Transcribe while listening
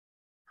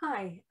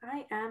Hi,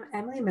 I am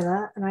Emily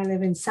Miller and I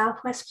live in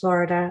Southwest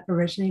Florida,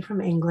 originally from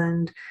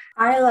England.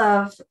 I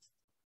love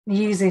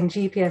using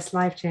GPS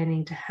Life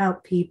Journey to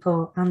help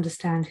people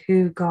understand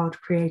who God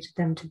created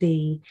them to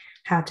be,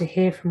 how to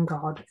hear from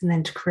God, and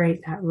then to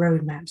create that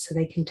roadmap so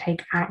they can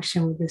take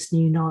action with this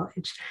new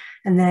knowledge.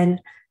 And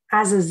then,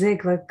 as a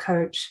Ziegler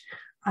coach,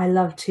 I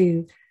love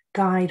to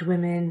guide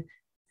women.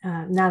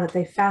 Now that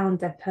they've found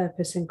their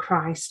purpose in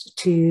Christ,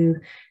 to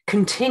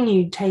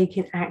continue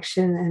taking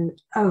action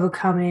and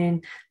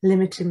overcoming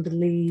limiting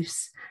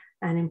beliefs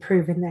and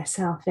improving their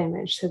self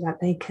image so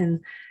that they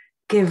can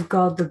give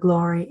God the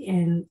glory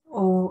in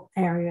all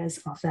areas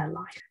of their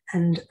life.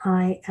 And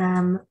I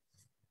am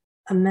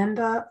a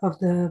member of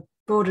the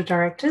board of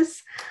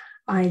directors.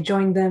 I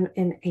joined them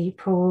in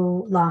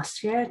April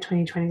last year,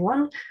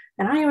 2021.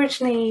 And I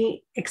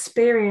originally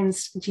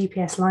experienced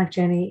GPS Life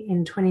Journey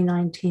in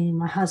 2019.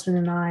 My husband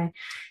and I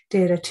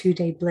did a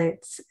 2-day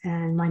blitz,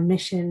 and my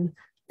mission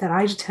that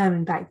I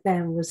determined back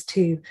then was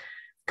to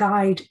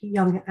guide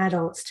young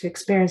adults to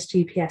experience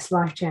GPS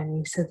Life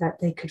Journey so that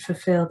they could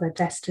fulfill their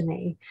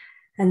destiny.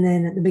 And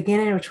then at the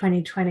beginning of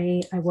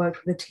 2020, I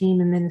worked with a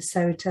team in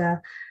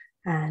Minnesota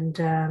and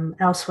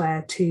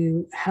elsewhere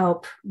to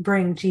help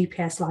bring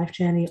GPS Life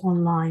Journey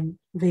online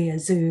via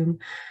Zoom.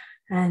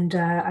 And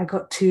I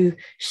got to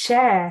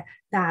share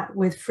that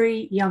with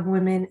 3 young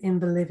women in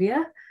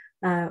Bolivia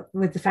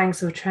with the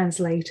thanks of a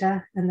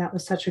translator. And that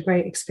was such a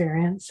great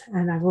experience.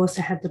 And I've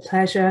also had the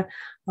pleasure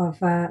of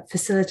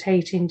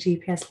facilitating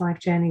GPS Life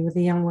Journey with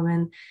a young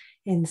woman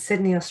in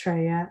Sydney,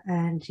 Australia.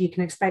 And you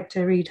can expect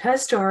to read her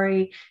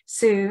story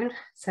soon.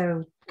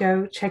 So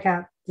go check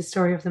out the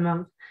story of the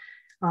month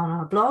on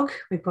our blog.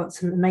 We've got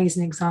some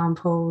amazing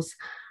examples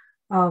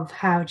of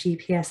how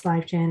GPS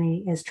Life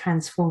Journey is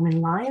transforming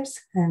lives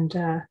and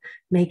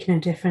making a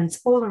difference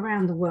all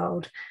around the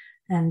world.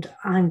 And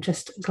I'm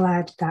just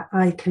glad that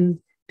I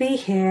can be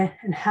here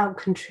and help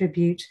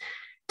contribute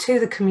to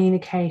the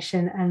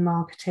communication and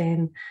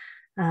marketing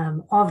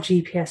of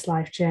GPS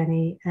Life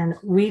Journey. And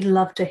we'd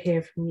love to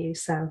hear from you.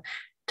 So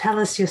tell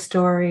us your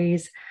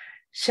stories,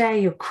 share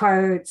your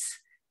quotes,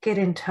 get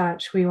in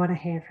touch. We want to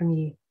hear from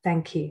you.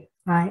 Thank you.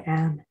 I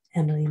am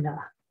Emily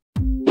Miller.